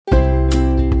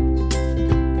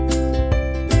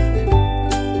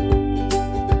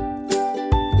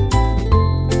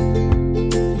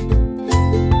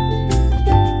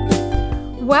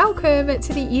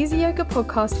to the Easy Yoga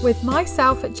podcast with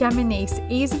myself, Gemma Nice,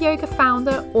 Easy Yoga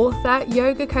founder, author,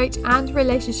 yoga coach, and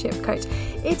relationship coach.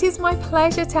 It is my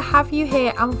pleasure to have you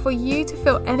here and for you to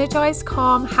feel energized,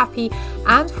 calm, happy,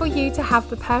 and for you to have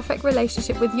the perfect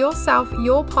relationship with yourself,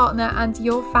 your partner, and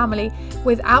your family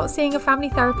without seeing a family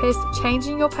therapist,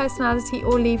 changing your personality,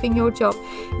 or leaving your job.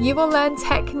 You will learn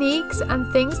techniques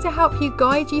and things to help you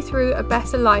guide you through a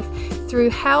better life through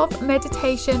health,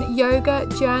 meditation, yoga,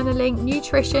 journaling,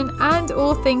 nutrition, and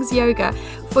all things yoga,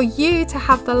 for you to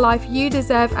have the life you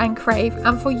deserve and crave,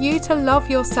 and for you to love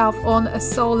yourself on a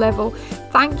soul level.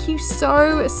 Thank you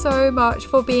so much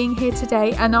for being here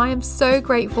today, and I am so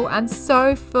grateful and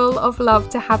so full of love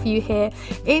to have you here.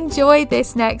 Enjoy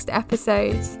this next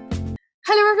episode.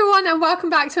 Hello everyone, and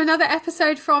welcome back to another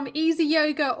episode from Easy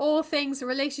Yoga, all things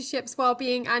relationships,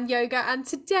 well-being and yoga. And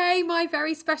today my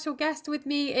very special guest with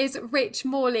me is Rich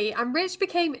Morley. And Rich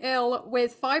became ill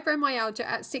with fibromyalgia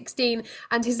at 16,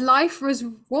 and his life was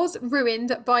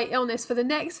ruined by illness for the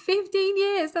next 15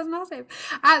 years. That's massive.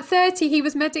 At 30, he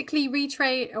was medically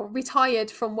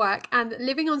retired from work and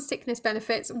living on sickness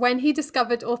benefits when he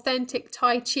discovered authentic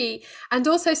Tai Chi and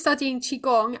also studying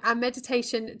Qigong and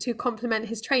meditation to complement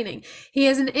his training. He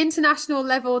is an international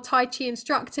level Tai Chi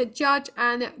instructor, judge,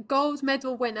 and gold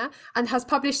medal winner, and has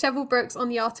published several books on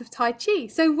the art of Tai Chi.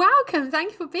 So welcome.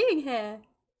 Thank you for being here.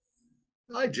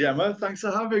 Hi, Gemma. Thanks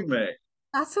for having me.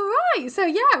 That's all right. So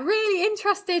yeah, really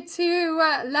interested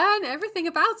to learn everything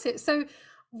about it. So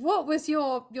what was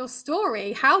your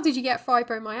story? How did you get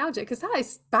fibromyalgia? Because that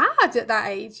is bad at that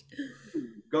age.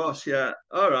 Gosh, yeah.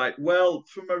 All right. Well,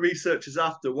 from my researches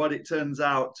after, what it turns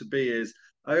out to be is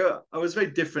I was very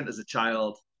different as a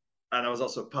child, and I was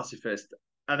also a pacifist.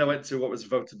 And I went to what was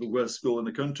voted the worst school in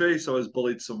the country, so I was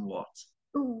bullied somewhat.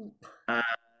 Ooh.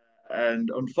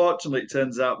 And unfortunately, it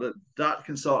turns out that that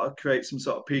can sort of create some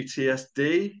sort of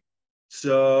PTSD.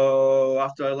 So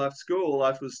after I left school,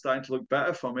 life was starting to look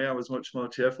better for me. I was much more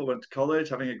cheerful, went to college,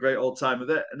 having a great old time with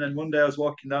it. And then one day I was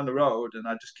walking down the road and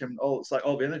I just came, it's like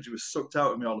all the energy was sucked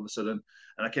out of me all of a sudden.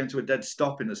 And I came to a dead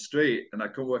stop in the street and I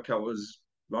couldn't work out what was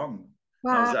wrong.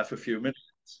 Wow. I was there for a few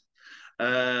minutes.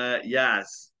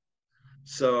 Yes.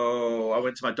 So I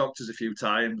went to my doctors a few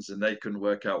times and they couldn't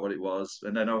work out what it was.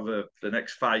 And then over the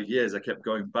next 5 years, I kept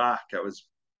going back. I was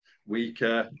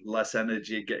weaker, less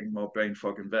energy, getting more brain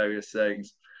fog and various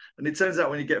things. And it turns out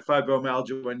when you get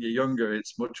fibromyalgia when you're younger,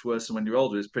 it's much worse than when you're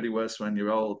older. It's pretty worse when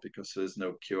you're old because there's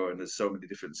no cure and there's so many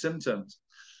different symptoms.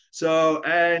 So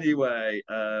anyway,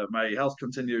 my health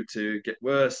continued to get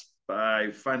worse.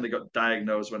 I finally got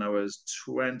diagnosed when I was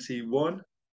 21.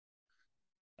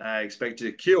 I expected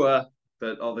a cure,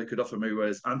 but all they could offer me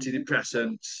was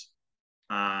antidepressants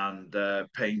and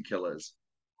painkillers.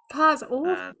 That's awful.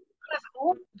 And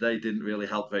they didn't really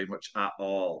help very much at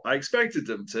all. I expected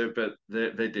them to, but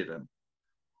they didn't.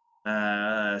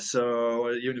 So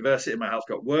at university, my health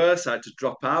got worse. I had to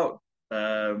drop out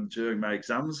during my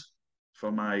exams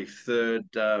for my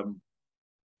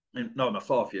my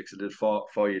fourth year, because I did a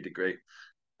four-year degree,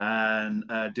 and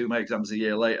do my exams a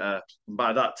year later. And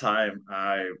by that time,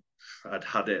 I'd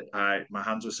had it. My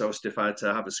hands were so stiff, I had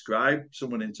to have a scribe,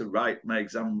 someone in to write my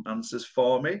exam answers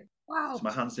for me. Wow. So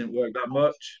my hands didn't work that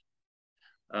much.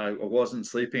 I wasn't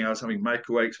sleeping. I was having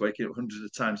micro-wakes, waking up hundreds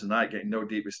of times a night, getting no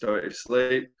deep restorative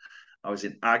sleep. I was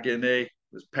in agony.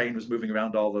 Pain was moving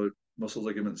around all the muscle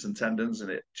ligaments and tendons, and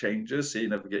it changes, so you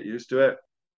never get used to it.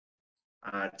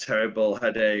 I had terrible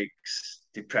headaches,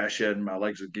 depression. My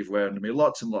legs would give way under me.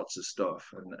 Lots and lots of stuff.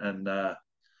 And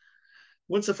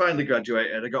once I finally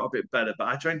graduated, I got a bit better. But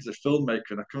I trained as a filmmaker,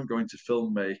 and I couldn't go into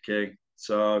filmmaking.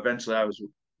 So eventually, I was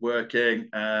working,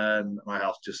 and my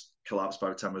health just collapsed by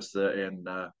the time I was 30, and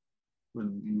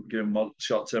given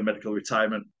short-term medical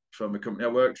retirement from the company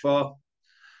I worked for.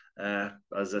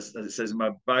 As it says in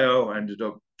my bio, I ended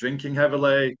up drinking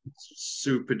heavily,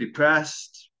 super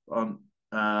depressed,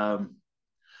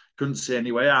 couldn't see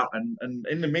any way out. And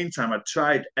in the meantime, I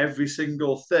tried every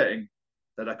single thing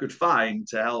that I could find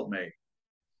to help me.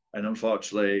 And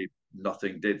unfortunately,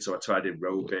 nothing did. So I tried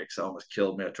aerobics, it almost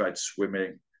killed me. I tried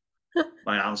swimming.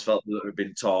 My arms felt that had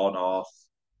been torn off.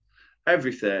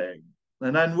 Everything.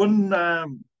 And then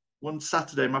one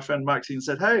Saturday, my friend Maxine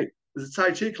said, "Hey, there's a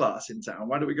Tai Chi class in town.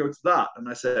 Why don't we go to that?" And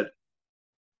I said,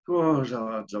 "Oh,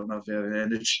 I don't have any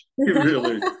energy,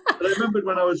 really." But I remembered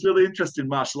when I was really interested in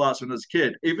martial arts when I was a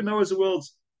kid, even though I was the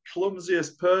world's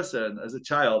clumsiest person as a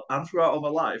child and throughout all my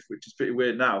life, which is pretty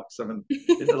weird now because I'm an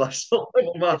intellectual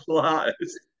martial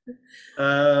artist.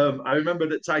 I remember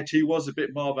that Tai Chi was a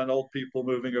bit more than old people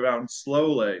moving around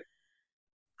slowly.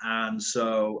 And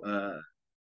so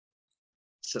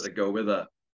said I'd go with her.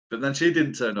 But then she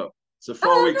didn't turn up. So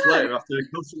 4 weeks Oh later, after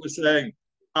constantly saying,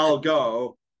 I'll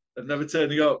go, and never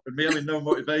turning up, and me having no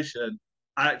motivation,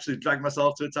 I actually dragged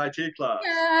myself to a Tai Chi no! class.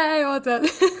 Yay, well done.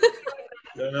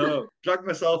 Dragged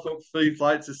myself up 3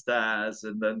 flights of stairs,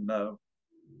 and then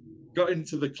got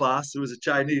into the class. There was a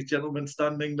Chinese gentleman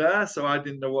standing there, so I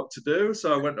didn't know what to do.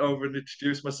 So I went over and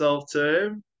introduced myself to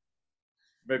him.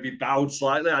 Maybe bowed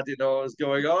slightly. I didn't know what was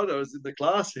going on. I was in the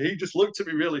class. He just looked at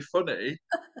me really funny.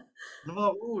 And I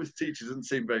thought, oh, his teacher doesn't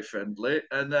seem very friendly.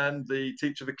 And then the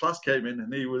teacher of the class came in,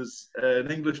 and he was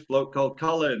an English bloke called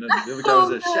Colin, and the other guy was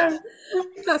Oh a chef. no,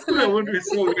 that's No hilarious. wonder it's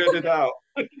so weirded out.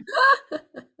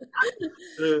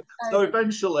 So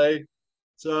eventually,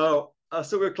 so I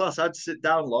still got class. I had to sit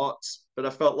down lots, but I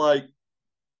felt like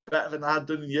better than I had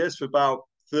done in years for about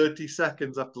 30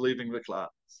 seconds after leaving the class.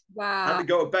 I had Wow. to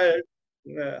go to bed.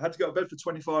 I had to go to bed for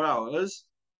 24 hours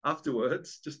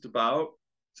afterwards, just about.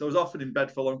 So I was often in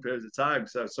bed for long periods of time.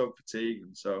 So I was so fatigued.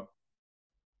 And so,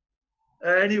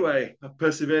 anyway, I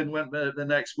persevered and went the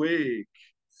next week,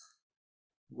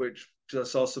 which I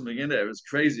saw something in it. It was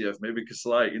crazy of me because,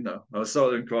 like, I was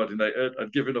so uncoordinated.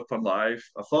 I'd given up on life.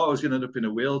 I thought I was going to end up in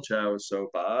a wheelchair. I was so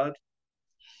bad.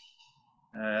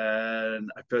 And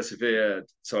I persevered.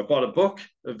 So I bought a book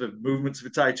of the movements of a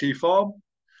Tai Chi form.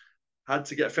 Had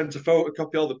to get a friend to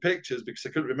photocopy all the pictures because I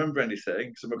couldn't remember anything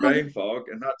because of my brain fog.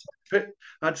 And I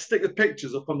had to stick the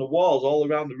pictures up on the walls all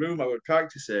around the room I would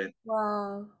practice in.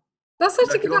 Wow. That's And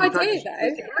such I a could good only idea, practice. though.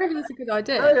 It really is a good Yeah,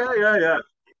 idea. yeah, yeah, yeah.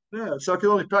 Yeah, so I could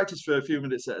only practice for a few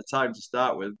minutes at a time to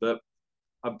start with, but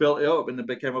I built it up and then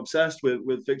became obsessed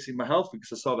with fixing my health because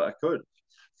I saw that I could.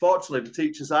 Fortunately, the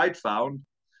teachers I'd found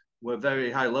were very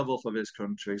high level for this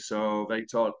country, so they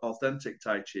taught authentic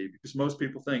Tai Chi because most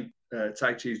people think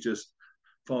Tai Chi is just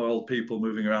for old people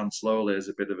moving around slowly as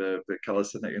a bit of a bit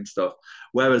calisthenic and stuff.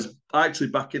 Whereas actually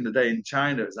back in the day in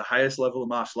China, it's the highest level of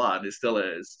martial art, and it still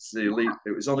is. It's the elite.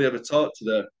 It was only ever taught to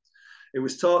the. It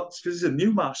was taught because it's a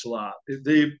new martial art.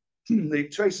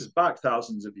 It traces back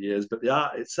thousands of years, but the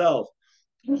art itself,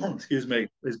 excuse me,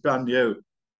 is brand new,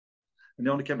 and it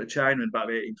only came to China in about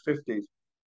the 1850s.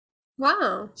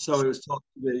 Wow. So it was taught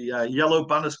to the Yellow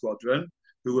Banner Squadron,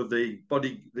 who were the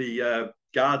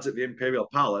guards at the Imperial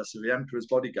Palace, the Emperor's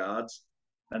bodyguards,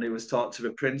 and it was taught to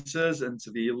the princes and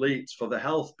to the elites for their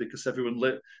health because everyone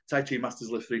lived. Tai Chi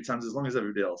masters live 3 times as long as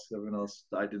everybody else. Everyone else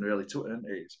died in the early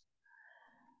 20s.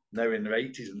 They're in their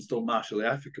 80s and still martially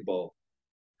applicable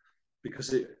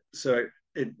because a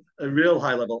real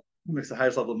high level. It's the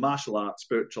highest level of martial art,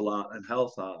 spiritual art, and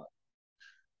health art.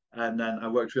 And then I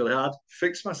worked really hard,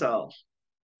 fixed myself,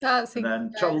 That's and then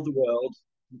incredible. traveled the world,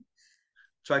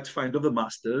 tried to find other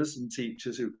masters and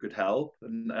teachers who could help,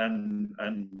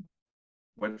 and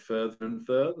went further and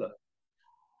further.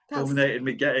 That's Culminated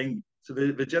me getting so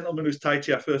the gentleman whose Tai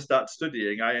Chi I first started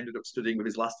studying, I ended up studying with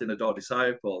his last inner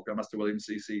disciple, Grandmaster William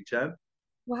C.C. Chen.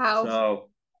 wow. So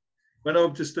went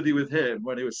home to study with him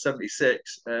when he was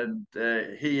 76, and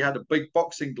he had a big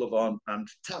boxing glove on and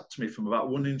tapped me from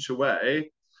about 1 inch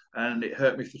away, and it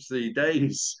hurt me for 3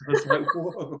 days. I was like,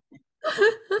 whoa.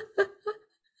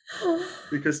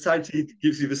 Because Tai Chi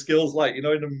gives you the skills, like in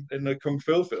the kung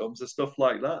fu films and stuff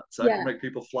like that. So I can Yeah. make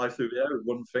people fly through the air with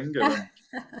one finger and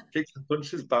kicks and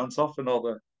punches bounce off and all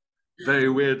the very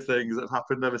weird things that have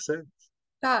happened ever since.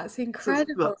 That's So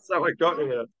incredible. that's how I got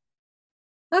here.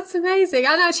 That's amazing.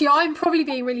 And actually, I'm probably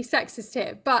being really sexist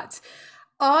here, but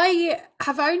I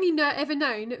have only ever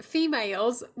known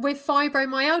females with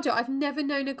fibromyalgia. I've never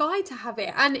known a guy to have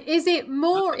it. And is it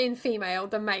more in female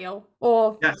than male?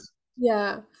 Or Yes,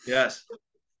 yeah. yes,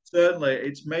 certainly.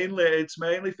 It's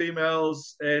mainly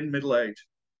females in middle age.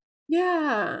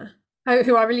 Yeah. Oh,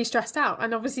 who are really stressed out.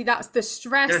 And obviously that's the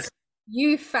stress Yes,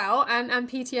 you felt and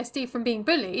PTSD from being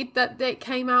bullied that it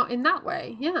came out in that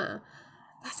way. Yeah.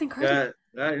 That's incredible.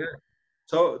 yeah, yeah, yeah.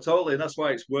 Totally, and that's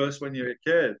why it's worse when you're a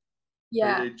kid. It,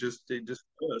 Yeah. it just it just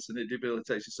hurts and it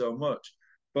debilitates you so much.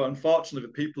 But unfortunately,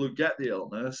 the people who get the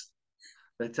illness,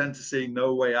 they tend to see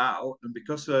no way out, and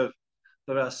because of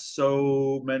there are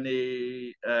so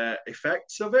many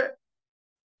effects of it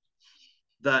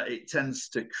that it tends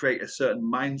to create a certain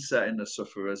mindset in the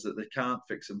sufferers that they can't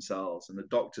fix themselves, and the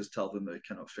doctors tell them they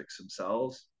cannot fix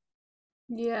themselves,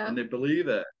 Yeah. and they believe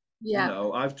it. Yeah.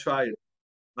 I've tried.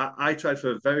 I tried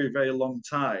for a very, very long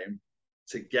time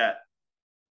to get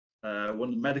one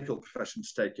of the medical profession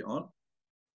to take it on,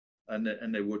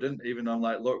 and they wouldn't. Even though I'm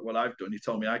like, look what I've done. You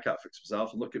told me I can't fix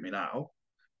myself, and look at me now.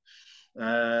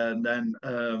 And then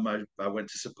I went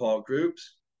to support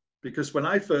groups because when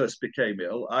I first became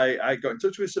ill, I got in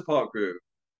touch with a support group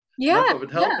and I Yeah. thought it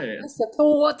would help Yeah. me. The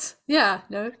support. Yeah.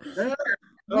 No. Yeah.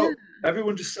 Yeah. No,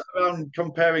 everyone just sat around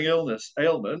comparing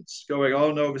ailments, going,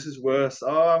 "Oh no, this is worse.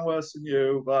 Oh, I'm worse than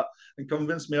you," but and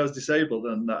convinced me I was disabled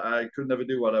and that I could never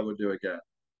do what I would do again.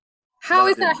 How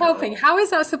That is that didn't helping? help. How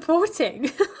is that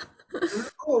supporting?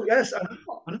 Oh yes, and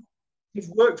I've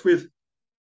worked with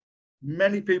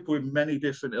many people with many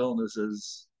different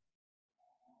illnesses,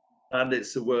 and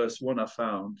it's the worst one I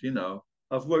found.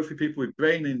 I've worked with people with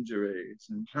brain injuries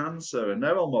and cancer, and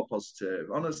they're all more positive.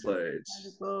 Honestly,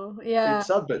 Incredible. Yeah. it's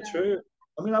sad but true.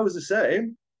 I mean, I was the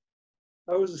same.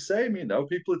 I was the same.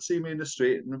 People would see me in the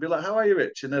street and be like, "How are you,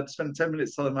 Rich?" And I'd spend 10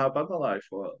 minutes telling them how bad my life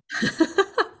was.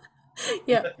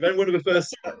 Yeah. Then one of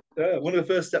the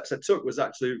first steps I took was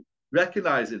actually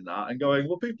recognizing that and going,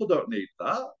 "Well, people don't need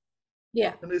that."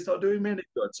 Yeah. And it's not doing me any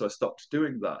good. So I stopped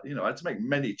doing that. I had to make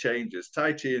many changes.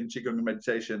 Tai Chi and Qigong and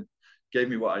meditation gave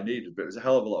me what I needed, but it was a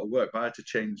hell of a lot of work. But I had to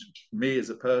change me as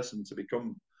a person to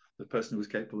become the person who was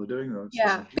capable of doing those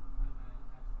Yeah. things.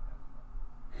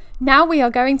 Now we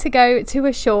are going to go to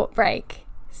a short break.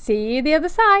 See you the other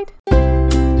side.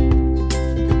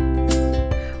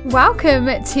 Welcome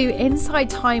to Insight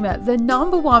Timer, the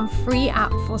 #1 free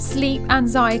app for sleep,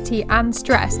 anxiety and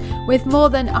stress, with more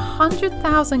than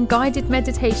 100,000 guided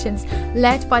meditations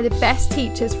led by the best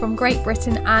teachers from Great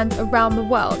Britain and around the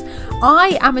world.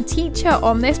 I am a teacher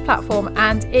on this platform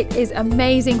and it is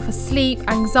amazing for sleep,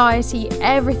 anxiety,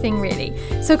 everything really.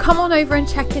 So come on over and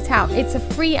check it out. It's a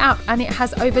free app and it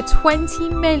has over 20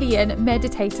 million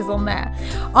meditators on there.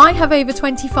 I have over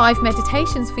 25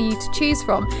 meditations for you to choose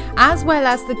from, as well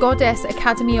as the Goddess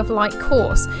Academy of Light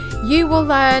course. You will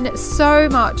learn so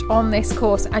much on this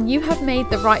course and you have made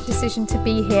the right decision to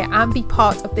be here and be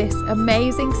part of this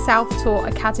amazing self-taught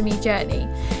academy journey.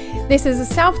 This is a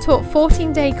self-taught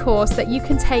 14-day course that you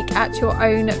can take at your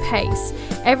own pace.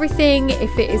 Everything,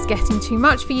 if it is getting too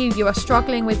much for you, you are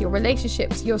struggling with your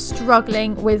relationships, you're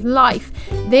struggling with life,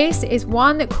 this is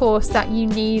one course that you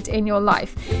need in your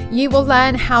life. You will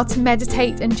learn how to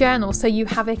meditate and journal so you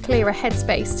have a clearer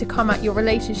headspace to come at your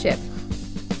relationship.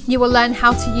 You will learn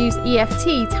how to use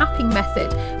EFT tapping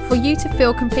method for you to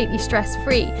feel completely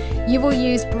stress-free. You will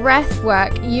use breath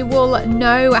work. You will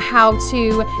know how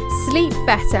to sleep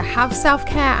better, have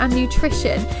self-care and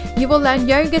nutrition. You will learn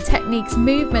yoga techniques,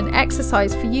 movement,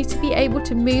 exercise for you to be able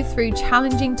to move through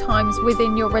challenging times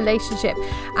within your relationship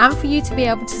and for you to be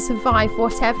able to survive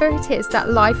whatever it is that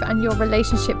life and your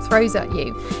relationship throws at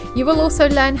you. You will also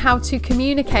learn how to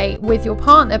communicate with your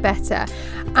partner better.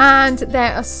 And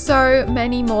there are so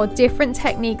many more different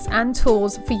techniques and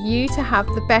tools for you to have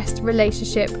the best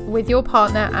relationship with your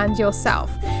partner and yourself.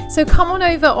 So come on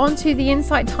over onto the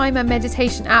Insight Timer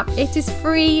meditation app. It is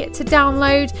free to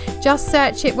download. Just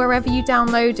search it wherever you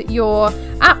download your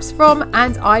apps from,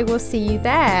 and I will see you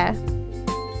there.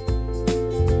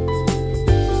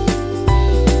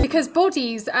 Because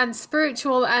bodies and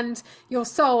spiritual and your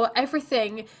soul,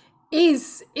 everything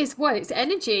is what it's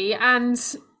energy,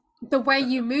 and the way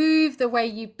you move, the way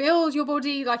you build your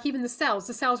body, like even the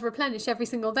cells replenish every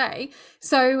single day.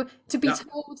 So to be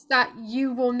told that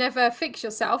you will never fix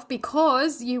yourself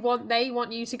because they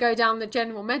want you to go down the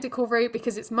general medical route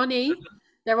because it's money.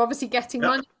 They're obviously getting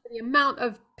money for the amount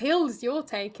of pills you're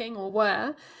taking or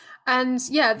were. And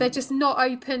they're just not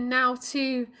open now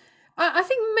to, I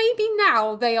think maybe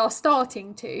now they are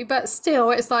starting to, but still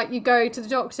it's like you go to the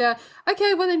doctor,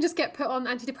 okay, well then just get put on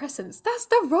antidepressants. That's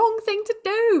the wrong thing to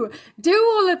do.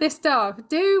 Do all of this stuff.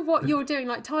 Do what you're doing,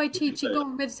 like Tai Chi,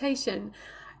 Qigong, meditation.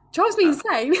 Drives me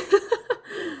insane.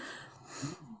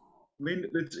 I mean,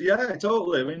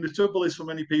 totally. I mean, the trouble is for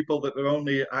many people that their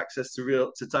only access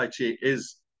to Tai Chi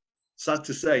is, sad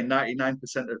to say, 99%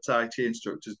 of Tai Chi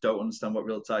instructors don't understand what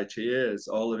real Tai Chi is.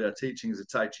 All of their teaching is a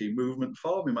Tai Chi movement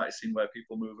form. You might have seen where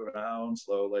people move around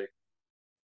slowly.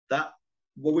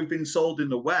 What we've been sold in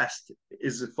the West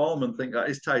is a form and think that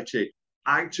is Tai Chi.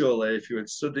 Actually, if you're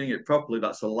studying it properly,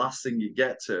 that's the last thing you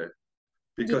get to,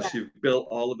 because you've built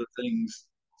all of the things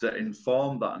that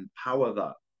inform that and power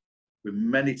that with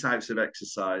many types of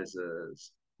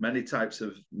exercises, many types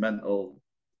of mental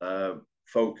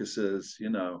focuses,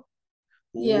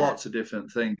 lots of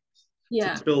different things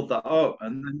to build that up.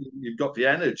 And then you've got the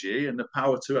energy and the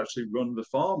power to actually run the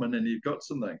form, and then you've got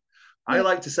something. I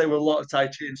like to say with a lot of Tai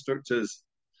Chi instructors,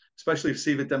 especially if you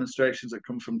see the demonstrations that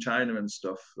come from China and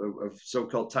stuff of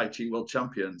so-called Tai Chi world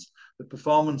champions, the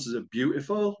performances are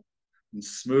beautiful and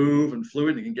smooth and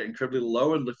fluid. You can get incredibly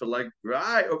low and lift the leg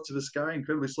right up to the sky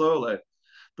incredibly slowly.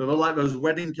 But they're like those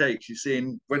wedding cakes you see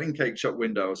in wedding cake shop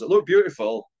windows that look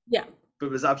beautiful, but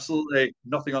there's absolutely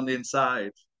nothing on the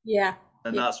inside.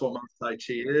 And that's what Tai Chi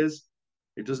is.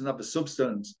 It doesn't have the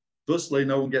substance. Thusly,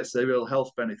 no one gets the real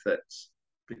health benefits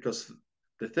because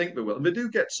They think they will, and they do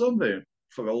get something.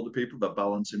 For older people, their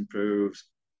balance improves.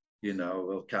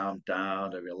 They'll calm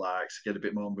down, they relax, get a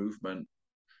bit more movement.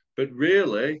 But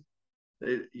really,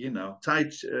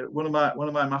 one of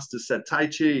my masters said Tai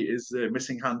Chi is the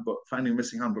missing handbook, finding a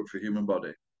missing handbook for human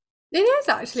body. It is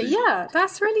actually, So, yeah,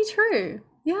 that's really true.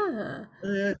 Yeah.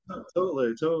 yeah,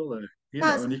 totally, totally.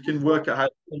 That's And you can work out how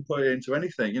to put it into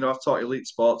anything. I've taught elite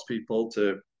sports people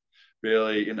to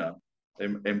really,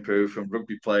 improve, from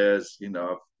rugby players.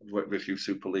 I've worked with a few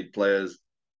Super League players.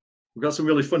 We've got some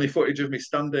really funny footage of me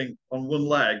standing on one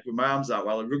leg with my arms out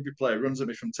while a rugby player runs at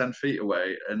me from 10 feet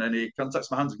away, and then he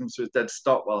contacts my hands and comes to a dead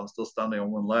stop while I'm still standing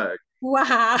on one leg.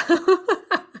 wow.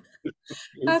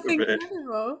 That's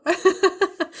incredible.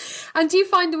 And do you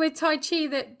find with Tai Chi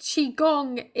that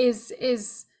Qigong is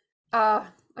I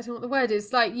don't know what the word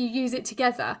is, like you use it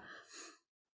together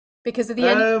because of the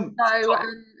energy flow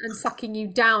and sucking you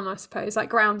down, I suppose, like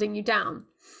grounding you down.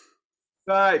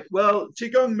 Right. Well,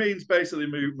 Qigong means basically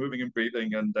moving and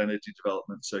breathing and energy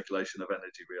development, circulation of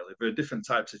energy, really. There are different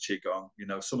types of Qigong.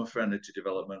 Some are for energy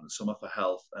development, some are for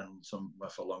health, and some are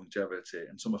for longevity,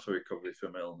 and some are for recovery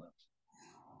from illness.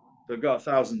 They've got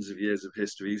thousands of years of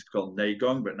history. It's called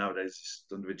Neigong, but nowadays it's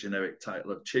under a generic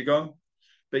title of Qigong.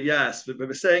 But yes, what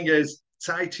we're saying is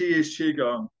Tai Chi is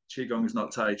Qigong. Qigong is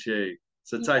not Tai Chi.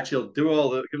 So Tai Chi will give all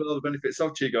the benefits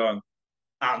of Qigong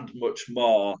and much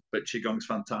more, but Qigong's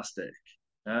fantastic.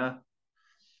 Yeah.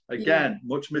 Again,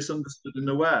 much misunderstood in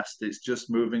the West. It's just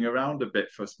moving around a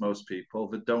bit for most people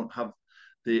that don't have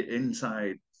the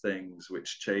inside things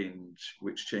which change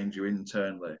you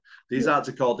internally. These arts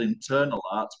are called internal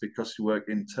arts because you work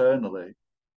internally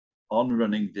on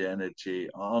running the energy,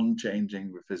 on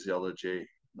changing the physiology,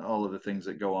 all of the things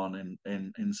that go on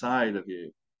in inside of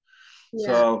you.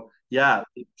 So yeah,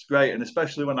 it's great. And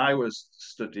especially when I was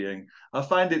studying, I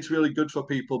find it's really good for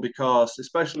people because,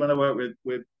 especially when I work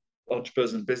with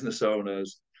entrepreneurs and business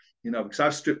owners, because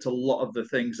I've stripped a lot of the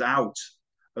things out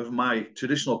of my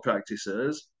traditional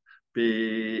practices,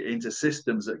 be into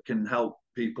systems that can help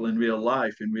people in real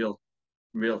life, in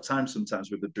real time, sometimes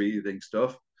with the breathing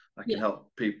stuff. I can help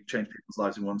people change people's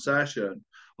lives in one session,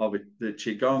 or with the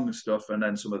Qigong stuff, and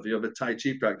then some of the other Tai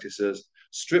Chi practices.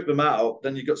 Strip them out,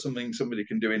 then you've got something somebody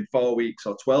can do in 4 weeks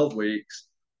or 12 weeks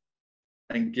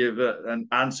and give it and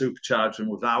supercharge them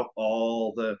without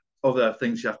all the other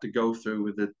things you have to go through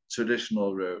with the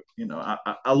traditional route.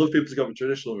 I love people to go the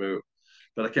traditional route,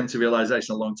 but I came to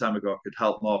realization a long time ago I could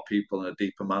help more people in a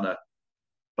deeper manner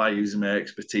by using my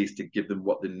expertise to give them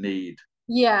what they need.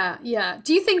 Yeah, yeah.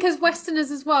 Do you think as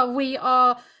Westerners as well, we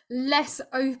are less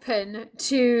open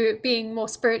to being more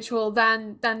spiritual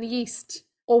than the East,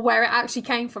 or where it actually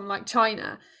came from, like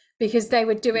China, because they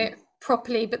would do it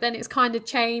properly, but then it's kind of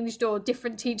changed, or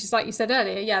different teachers, like you said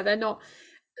earlier, yeah, they're not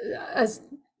as,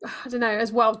 I don't know,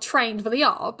 as well trained for the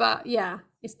art, but yeah,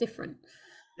 it's different.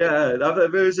 Yeah,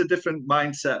 there is a different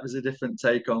mindset, there's a different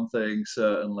take on things,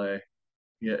 certainly.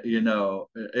 Yeah,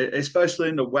 especially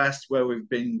in the West where we've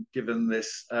been given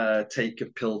this take a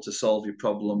pill to solve your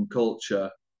problem culture,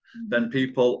 then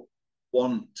people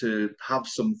want to have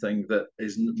something that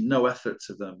is no effort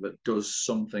to them, that does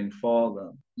something for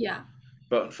them. Yeah.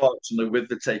 But unfortunately, with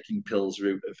the taking pills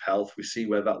route of health, we see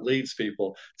where that leads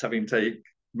people to having to take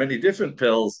many different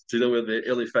pills to deal with the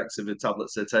ill effects of the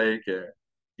tablets they take.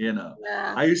 Yeah.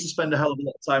 I used to spend a hell of a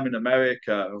lot of time in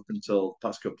America up until the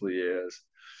past couple of years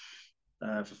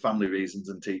for family reasons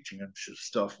and teaching and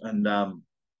stuff. And I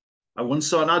once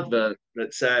saw an advert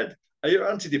that said, "Are your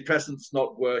antidepressants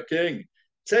not working?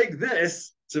 Take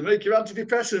this to make your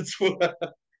antidepressants work."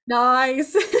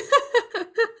 Nice.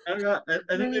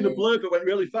 And in a blurb, it went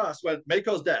really fast. Went may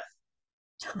cause death.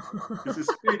 Just to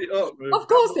speed it up. Of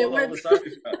course it would.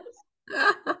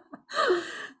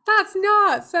 That's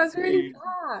nuts. That's really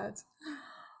bad.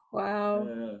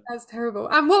 Wow, that's terrible.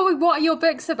 And what are your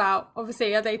books about?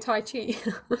 Obviously, are they Tai Chi?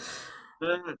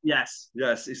 Yes.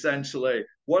 Essentially,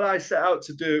 what I set out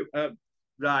to do,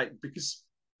 right? Because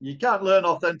you can't learn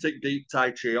authentic deep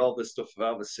Tai Chi, all the stuff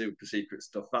about the super secret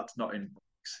stuff. That's not in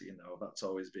books. That's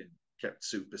always been kept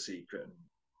super secret. And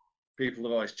people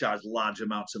have always charged large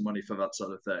amounts of money for that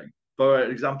sort of thing. For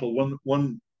example,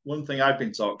 one thing I've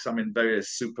been taught, because I'm in various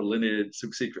super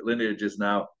secret lineages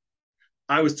now,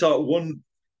 I was taught one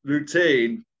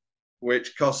routine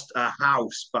which cost a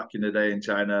house back in the day in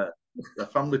China. The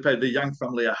family paid the Yang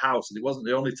family a house, and it wasn't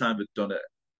the only time they'd done it,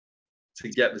 to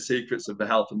get the secrets of the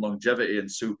health and longevity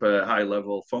and super high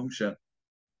level function.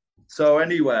 So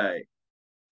anyway,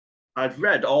 I've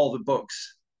read all the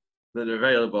books that are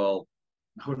available,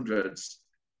 hundreds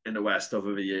in the West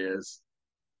over the years,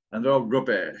 and they're all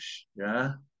rubbish.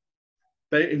 Yeah.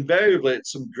 invariably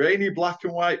it's some grainy black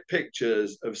and white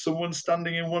pictures of someone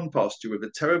standing in one posture with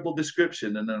a terrible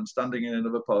description and then standing in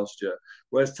another posture.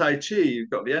 Whereas Tai Chi, you've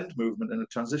got the end movement and the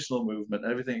transitional movement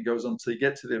and everything goes on until you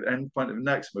get to the end point of the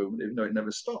next movement, even though it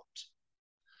never stops.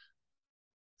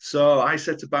 So I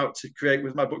set about to create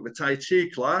with my book, the Tai Chi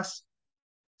class.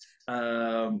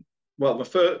 Well,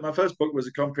 my first book was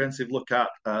a comprehensive look at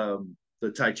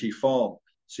the Tai Chi form.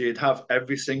 So you'd have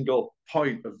every single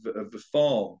point of the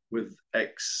form with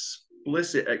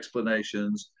explicit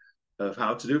explanations of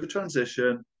how to do the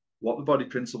transition, what the body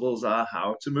principles are,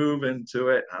 how to move into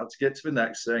it, how to get to the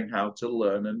next thing, how to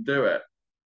learn and do it.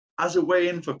 As a way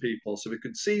in for people, so we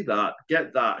could see that,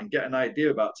 and get an idea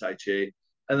about Tai Chi,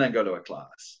 and then go to a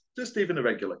class. Just even a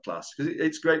regular class, because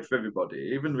it's great for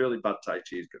everybody. Even really bad Tai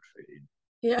Chi is good for you.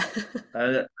 Yeah.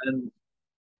 And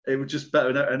it was just better.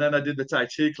 And then I did the Tai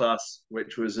Chi class,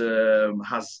 which was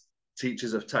has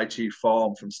teachers of Tai Chi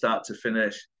form from start to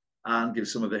finish, and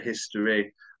gives some of the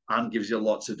history, and gives you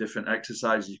lots of different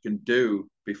exercises you can do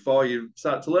before you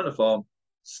start to learn a form,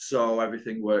 so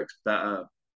everything works better.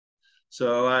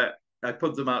 So I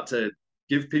put them out to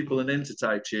give people an into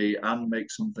Tai Chi and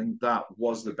make something that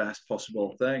was the best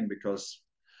possible thing, because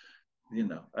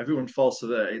everyone falls to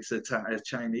that. It's a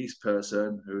Chinese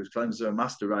person who claims they're a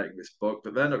master writing this book,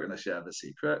 but they're not going to share the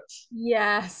secrets.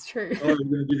 Yes, true. Oh, I'm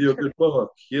going to give you a good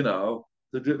book.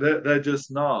 They're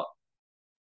just not.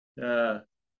 Yeah.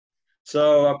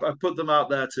 So I put them out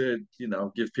there to,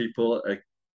 give people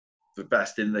the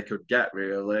best in they could get,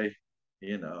 really.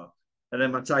 And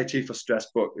then my Tai Chi for Stress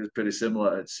book is pretty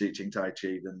similar. It's teaching Tai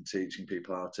Chi than teaching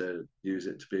people how to use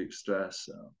it to beat stress.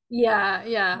 So. Yeah,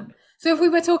 yeah. So if we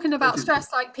were talking about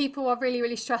stress, like people are really,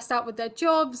 really stressed out with their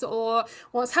jobs or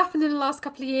what's happened in the last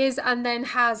couple of years and then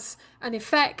has an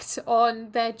effect on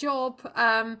their job.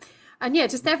 And yeah,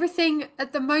 just everything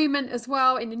at the moment as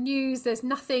well in the news. There's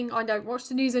nothing, I don't watch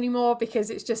the news anymore because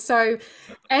it's just so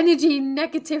energy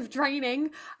negative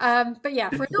draining. But yeah,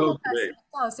 for a normal person, it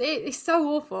does. It's so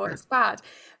awful. It's bad.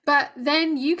 But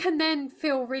then you can then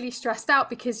feel really stressed out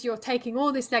because you're taking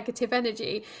all this negative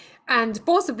energy and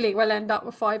possibly will end up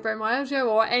with fibromyalgia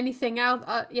or anything else.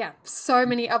 Yeah, so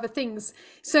many other things.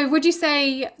 So would you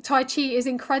say Tai Chi is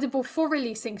incredible for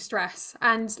releasing stress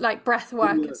and like breath work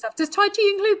and stuff? Does Tai Chi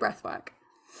include breath work?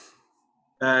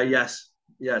 Yes.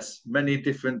 Many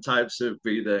different types of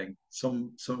breathing.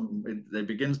 It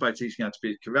begins by teaching how to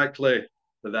breathe correctly,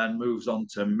 but then moves on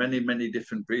to many, many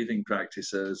different breathing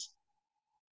practices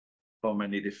for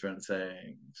many different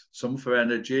things. Some for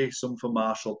energy, some for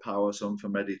martial power, some for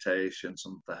meditation,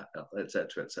 some for health,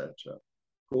 etc., etc.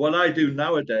 But what I do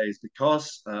nowadays,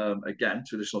 because again,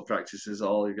 traditional practices,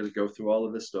 all you're going to go through all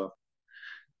of this stuff,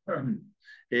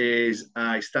 is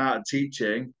I started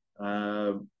teaching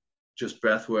just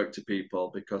breath work to people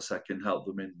because I can help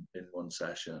them in one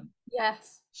session.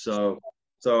 Yes. So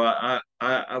I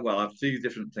have three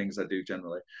different things I do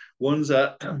generally. One's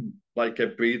like a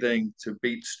breathing to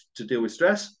deal with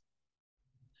stress.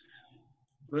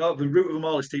 Well, the root of them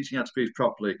all is teaching how to breathe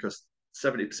properly, because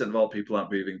 70% of all people aren't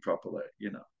breathing properly.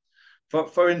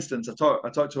 For instance, I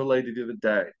talked to a lady the other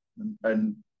day,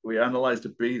 and we analysed her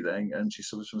breathing, and she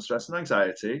suffers from stress and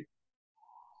anxiety.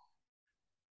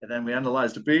 And then we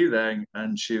analysed her breathing,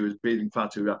 and she was breathing far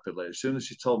too rapidly. As soon as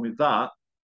she told me that,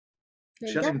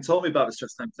 she hasn't even told me about the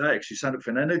stress and anxiety. She signed up for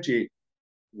an energy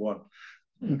one,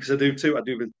 because I do two. I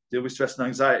do the deal with stress and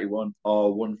anxiety one,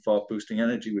 or one for boosting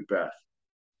energy with breath.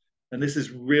 And this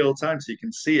is real time, so you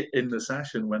can see it in the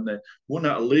session when they will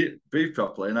not breathe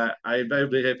properly. And I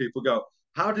invariably hear people go,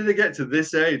 "How did they get to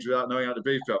this age without knowing how to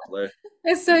breathe properly?"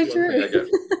 It's so true.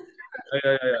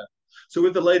 Yeah. So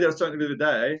with the lady I was talking to the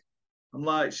other day,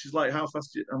 she's like, "How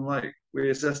fast?" I'm like, "We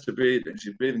assessed her breathing.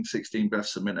 She's breathing 16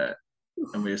 breaths a minute."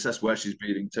 And we assess where she's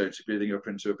breathing to. She's breathing up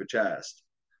into her chest.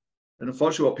 And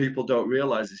unfortunately, what people don't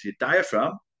realize is your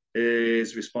diaphragm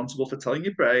is responsible for telling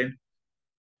your brain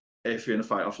if you're in a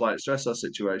fight or flight stressor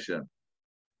situation.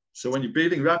 So when you're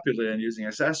breathing rapidly and using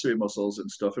accessory muscles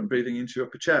and stuff and breathing into your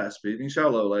upper chest, breathing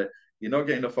shallowly, you're not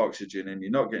getting enough oxygen in,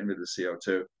 you're not getting rid of the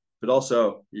CO2, but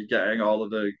also you're getting all of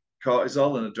the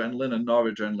cortisol and adrenaline and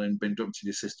noradrenaline being dumped in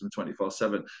your system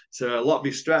 24/7. So a lot of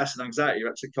your stress and anxiety you're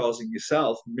actually causing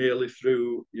yourself merely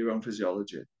through your own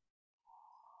physiology.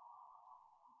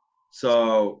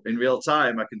 So in real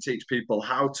time, I can teach people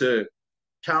how to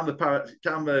calm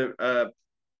the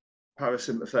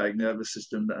parasympathetic nervous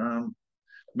system down,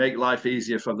 make life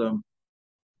easier for them,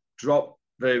 drop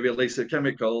the release of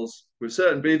chemicals with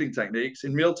certain breathing techniques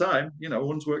in real time.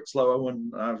 One's work slower,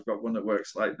 I've got one that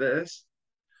works like this.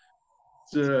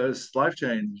 It's life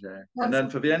changing. And then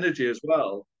for the energy as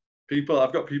well,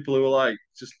 I've got people who are like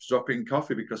just dropping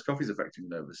coffee because coffee's affecting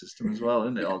the nervous system as well,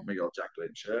 isn't it? All me all jagged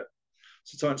and shit.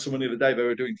 So talking to someone the other day, they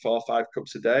were doing 4 or 5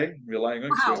 cups a day, relying on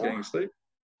because they weren't Wow. getting sleep.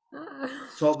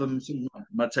 Taught them some of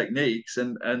my techniques,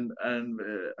 and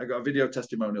I got a video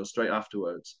testimonial straight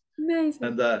afterwards. Amazing.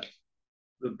 And the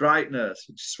brightness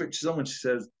switches on when she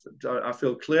says, "I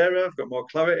feel clearer. I've got more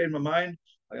clarity in my mind.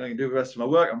 I can do the rest of my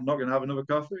work. I'm not going to have another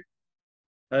coffee."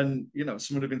 And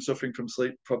someone who'd been suffering from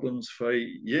sleep problems for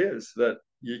years, that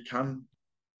you can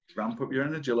ramp up your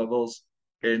energy levels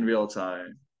in real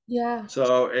time. Yeah.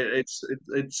 So it's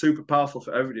super powerful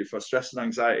for everybody, for stress and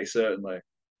anxiety certainly,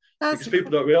 That's because people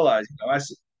incredible. don't realize.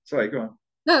 Sorry, go on.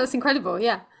 No, that's incredible.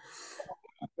 Yeah.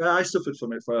 I suffered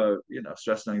from it for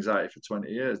stress and anxiety for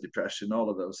 20 years, depression, all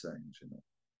of those things.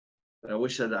 And I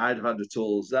wish I'd have had the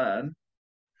tools then,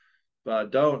 but I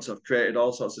don't. So I've created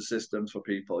all sorts of systems for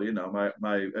people.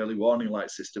 My early warning light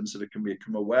system, so they can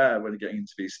become aware when they're getting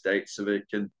into these states, so they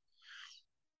can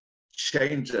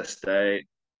change their state,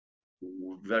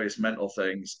 various mental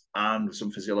things, and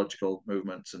some physiological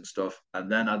movements and stuff,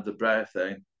 and then add the breath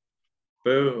in.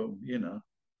 Boom.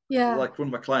 Yeah. Like one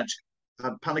of my clients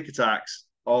had panic attacks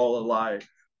all her life.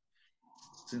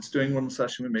 Since doing one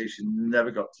session with me, she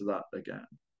never got to that again.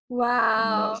 And that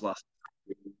Wow. was last.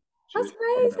 That's She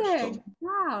told amazing. me.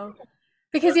 Wow.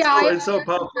 Because yeah, It's so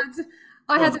powerful.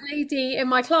 I Go had a on. lady in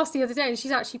my class the other day, and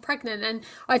she's actually pregnant. And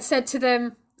I'd said to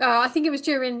them, I think it was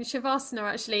during Shavasana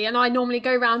actually, and I normally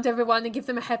go around everyone and give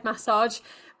them a head massage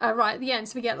right at the end,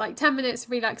 so we get like 10 minutes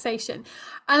of relaxation.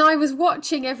 And I was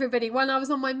watching everybody when I was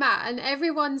on my mat, and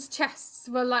everyone's chests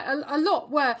were like a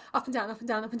lot were up and down, up and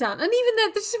down, up and down, and even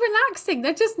they're just relaxing.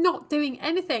 They're just not doing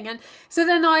anything. And so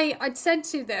then I'd said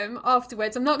to them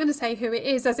afterwards, I'm not going to say who it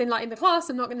is, as in like in the class,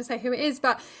 I'm not going to say who it is,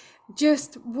 but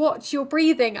just watch your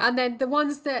breathing. And then the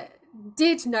ones that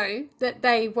did know that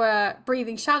they were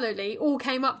breathing shallowly all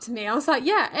came up to me. I was like,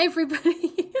 yeah,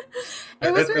 everybody.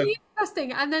 It was really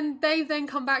interesting. And then they've then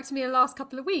come back to me the last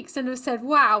couple of weeks and have said,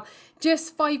 wow,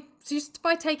 just by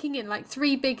taking in like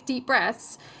 3 big deep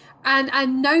breaths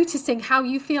and noticing how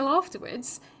you feel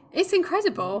afterwards, it's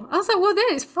incredible. I was like, well, then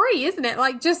it's free, isn't it?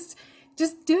 Like just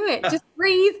do it. Just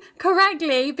breathe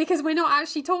correctly, because we're not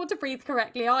actually taught to breathe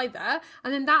correctly either.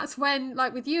 And then that's when,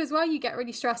 like with you as well, you get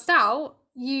really stressed out.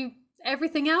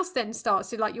 Everything else then starts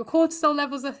to, like, your cortisol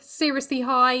levels are seriously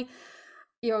high,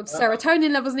 your serotonin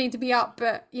levels need to be up.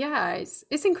 But yeah,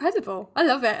 it's incredible. I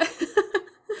love it.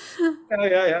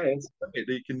 Yeah. It's great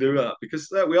that you can do that,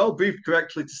 because we all breathe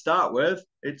correctly to start with.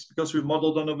 It's because we've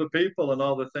modeled on other people and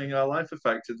all the thing our life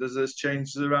affected. There's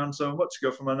changes around so much to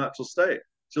go from a natural state.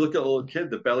 So you look at a little kid,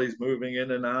 the belly's moving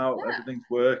in and out, Yeah. everything's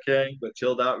working, they're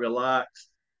chilled out, relaxed,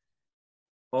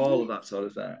 all Yeah. of that sort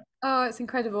of thing. Oh, it's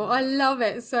incredible. I love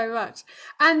it so much.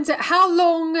 And how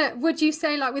long would you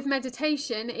say, like with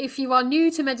meditation, if you are new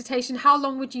to meditation, how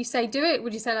long would you say do it?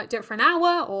 Would you say like do it for an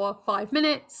hour or 5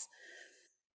 minutes?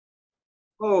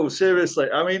 Oh,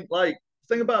 seriously. I mean, like,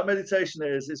 the thing about meditation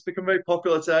is it's become very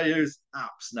popular to use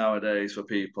apps nowadays for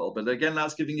people. But again,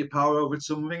 that's giving you power over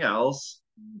something else.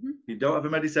 Mhm. You don't have a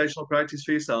meditational practice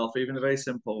for yourself, even a very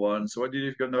simple one. So what do you do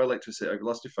if you've got no electricity, or you've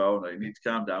lost your phone, or you need to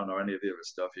calm down, or any of the other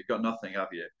stuff? You've got nothing, have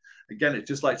you? Again, it's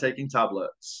just like taking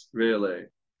tablets, really.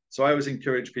 So I always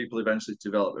encourage people eventually to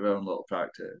develop their own little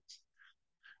practice.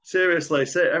 Seriously,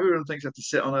 everyone thinks you have to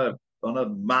sit on a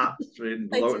mat in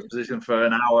I lotus do. position for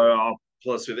an hour, or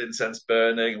plus with incense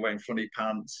burning, wearing funny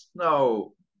pants.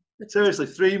 No, seriously,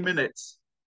 3 minutes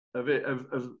of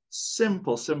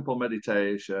simple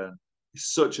meditation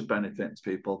is such a benefit to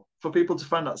people. For people to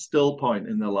find that still point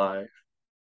in their life.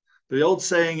 The old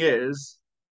saying is,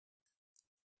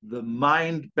 the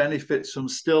mind benefits from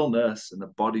stillness and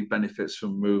the body benefits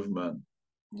from movement.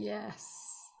 Yes.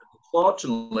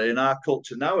 Fortunately, in our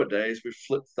culture nowadays, we've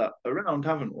flipped that around,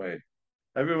 haven't we?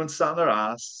 Everyone's sat on their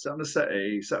ass, sat on the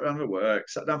settee, sat around for work,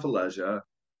 sat down for leisure,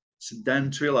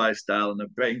 sedentary lifestyle, and the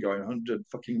brain going 100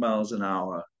 fucking miles an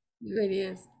hour. It really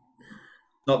is.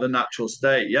 Not the natural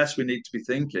state. Yes, we need to be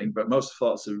thinking, but most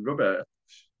thoughts are rubbish.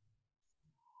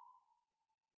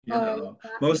 You Oh, I love know,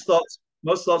 that.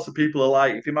 most thoughts of people are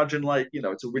like, if you imagine, like,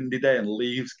 it's a windy day and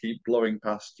leaves keep blowing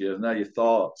past you, and they're your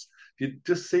thoughts. If you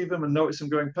just see them and notice them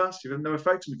going past you, have no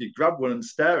effect. If you grab one and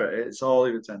stare at it, it's all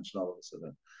your attention all of a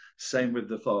sudden. Same with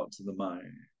the thoughts of the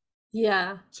mind.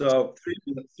 Yeah. So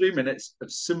 3 minutes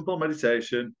of simple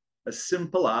meditation, as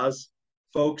simple as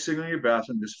focusing on your breath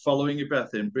and just following your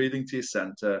breath in, breathing to your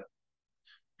center,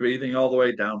 breathing all the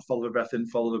way down, follow the breath in,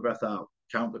 follow the breath out,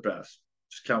 count the breath,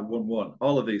 just count 1 1,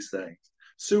 all of these things.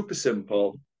 Super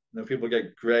simple. People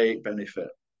get great benefit.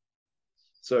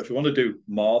 So if you want to do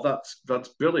more, that's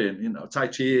brilliant. You know, Tai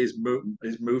Chi is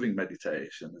moving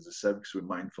meditation, as I said, because we're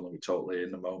mindful and we're totally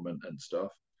in the moment and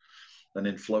stuff. And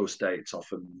in flow states,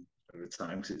 often at the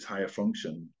times it's higher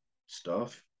function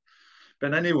stuff.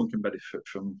 But anyone can benefit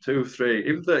from 2, 3,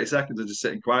 even 30 seconds of just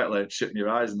sitting quietly and shutting your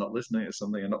eyes and not listening to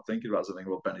something and not thinking about something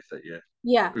will benefit you.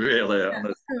 Yeah, really. Yeah,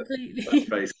 completely.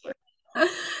 Basically.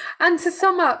 And to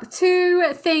sum up,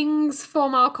 2 things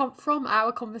from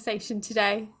our conversation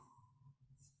today.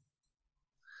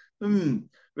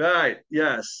 Right.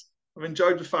 Yes. I've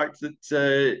enjoyed the fact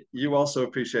that you also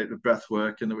appreciate the breath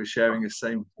work and that we're sharing the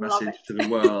same message to the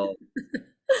world.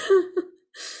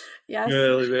 Yes.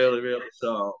 Really, really, really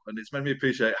so. And it's made me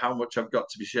appreciate how much I've got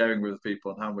to be sharing with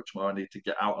people and how much more I need to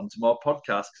get out onto more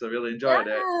podcasts because I really enjoyed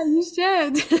it. Yeah, you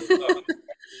should.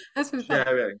 That's been fun.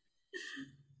 Sharing.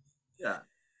 Yeah.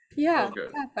 Yeah,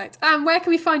 perfect. And where can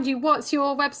we find you? What's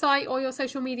your website or your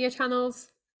social media channels?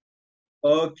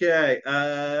 Okay.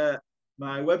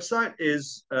 My website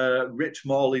is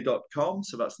richmorley.com,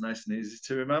 so that's nice and easy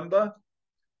to remember.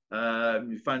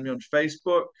 You find me on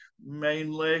Facebook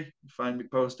mainly. You find me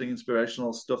posting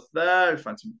inspirational stuff there. You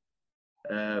find some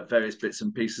various bits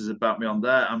and pieces about me on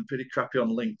there. I'm pretty crappy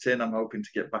on LinkedIn. I'm hoping to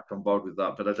get back on board with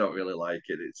that, but I don't really like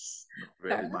it. It's not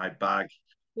really my bag.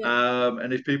 Yeah.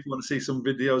 And if people want to see some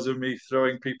videos of me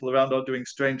throwing people around or doing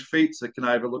strange feats, they can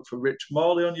either look for Rich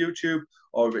Morley on YouTube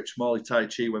or Rich Morley Tai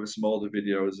Chi, where there's some older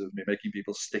videos of me making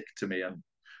people stick to me and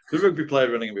the rugby player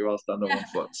running at me while standing on one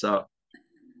foot. So,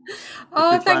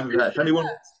 thank you. If anyone,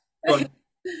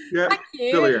 yeah, thank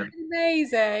you. Brilliant.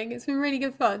 Amazing. It's been really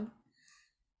good fun.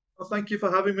 Well, thank you for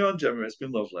having me on, Gemma. It's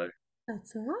been lovely.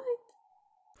 That's all right.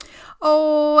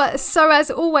 Oh, so as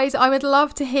always, I would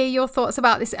love to hear your thoughts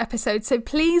about this episode. So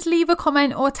please leave a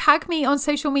comment or tag me on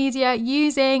social media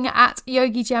using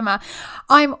 @YogiGemma.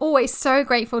 I'm always so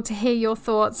grateful to hear your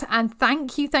thoughts, and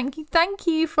thank you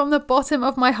from the bottom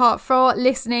of my heart for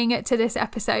listening to this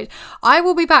episode. I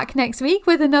will be back next week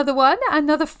with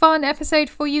another fun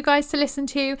episode for you guys to listen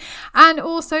to. And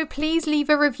also please leave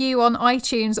a review on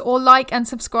iTunes or like and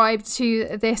subscribe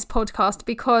to this podcast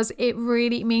because it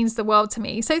really means the world to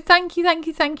me. So thank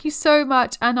you so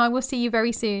much, and I will see you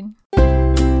very soon.